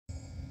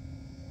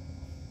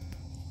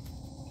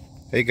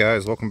Hey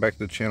guys, welcome back to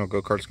the channel.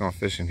 Go Karts Gone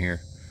Fishing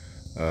here.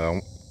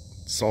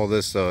 Saw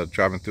this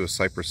driving through a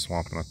cypress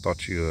swamp and I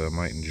thought you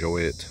might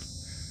enjoy it.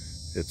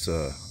 It's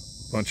a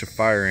bunch of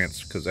fire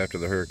ants because after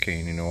the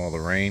hurricane, you know, all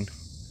the rain,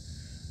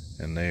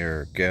 and they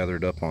are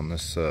gathered up on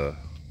this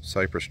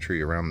cypress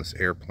tree around this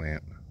air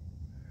plant,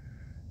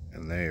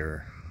 and they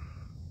are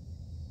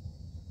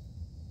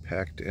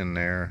packed in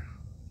there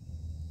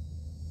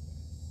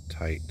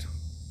tight.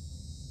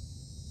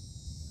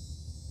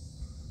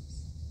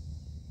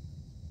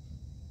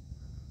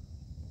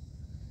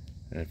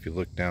 And if you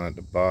look down at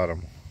the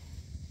bottom,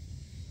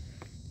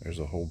 there's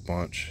a whole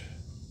bunch.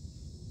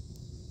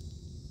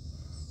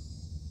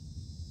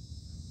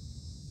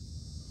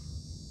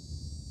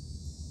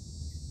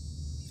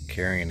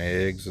 Carrying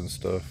eggs and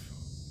stuff.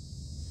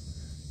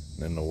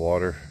 And in the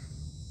water.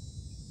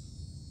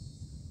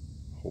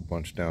 A whole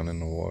bunch down in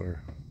the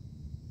water.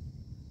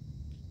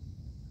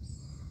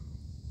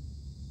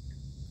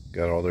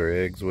 Got all their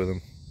eggs with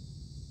them.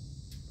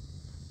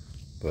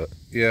 But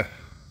yeah,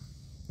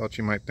 thought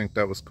you might think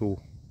that was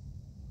cool.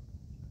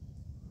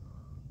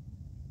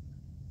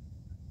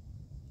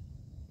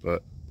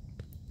 But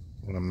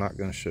what I'm not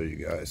going to show you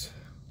guys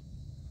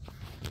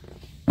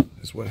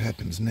is what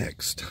happens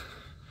next.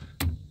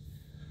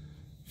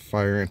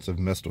 Fire ants have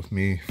messed with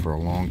me for a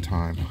long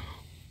time.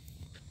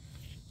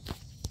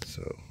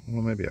 So,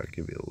 well, maybe I'll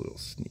give you a little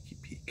sneaky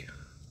peek.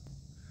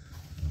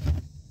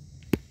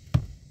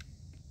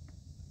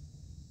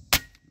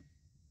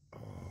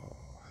 Oh,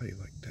 how you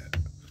like that?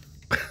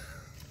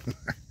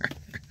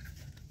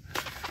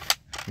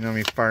 You know how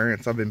many fire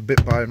ants I've been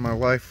bit by in my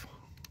life?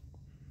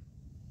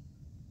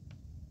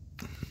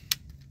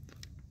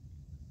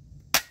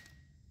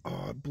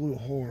 Oh, I blew a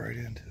hole right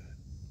into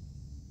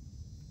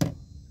it.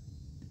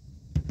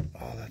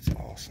 Oh, that's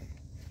awesome.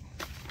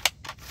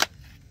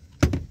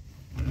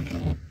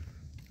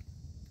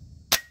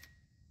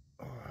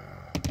 Oh,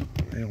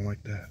 they don't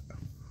like that.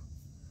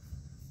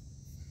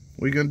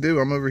 What are you gonna do?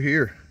 I'm over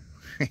here.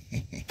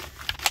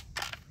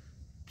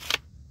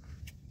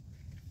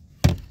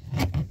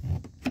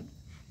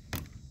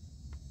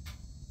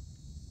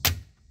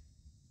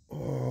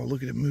 Oh,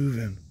 look at it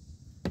moving.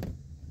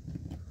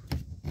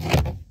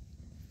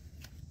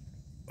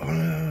 Oh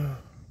no.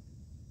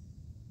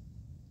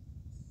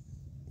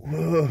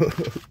 Whoa.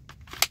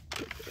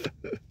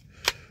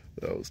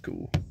 That was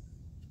cool.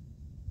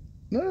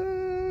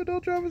 No,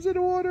 don't drop us in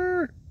the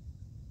water.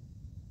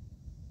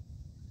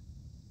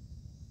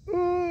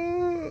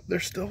 Oh, they're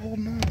still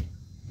holding on.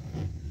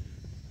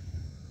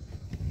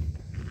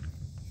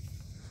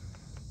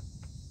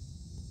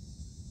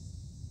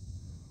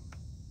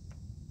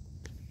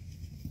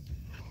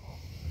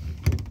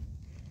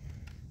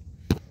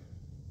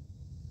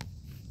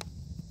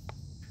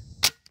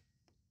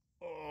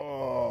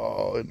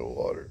 Oh, in the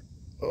water.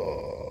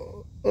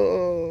 Oh,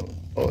 oh,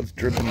 oh, it's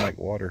dripping like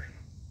water.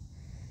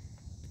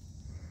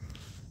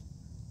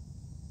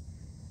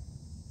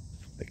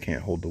 They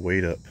can't hold the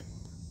weight up.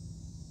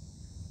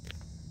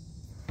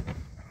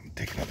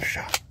 Take another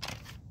shot.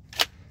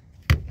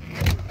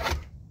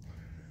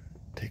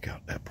 Take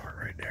out that part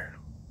right there.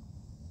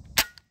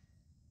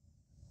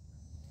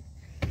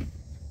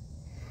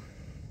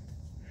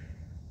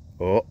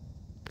 Oh,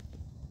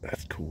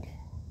 that's cool.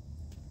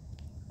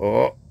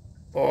 Oh,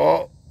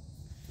 oh,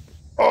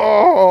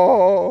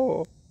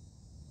 oh.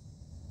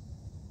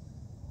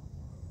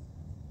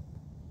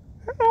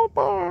 Help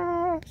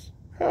us.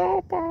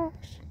 Help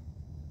us.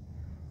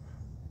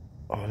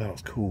 Oh, that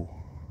was cool.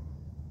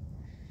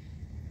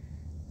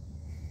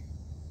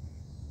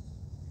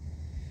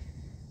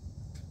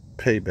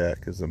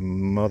 Payback is a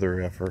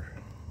mother effer.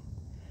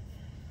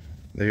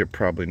 They are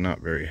probably not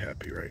very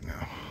happy right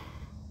now.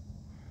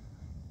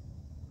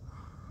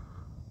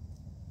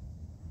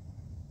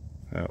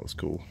 That was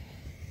cool.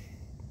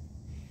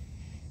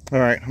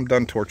 Alright, I'm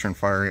done torturing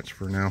fire ants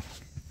for now.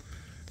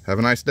 Have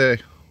a nice day.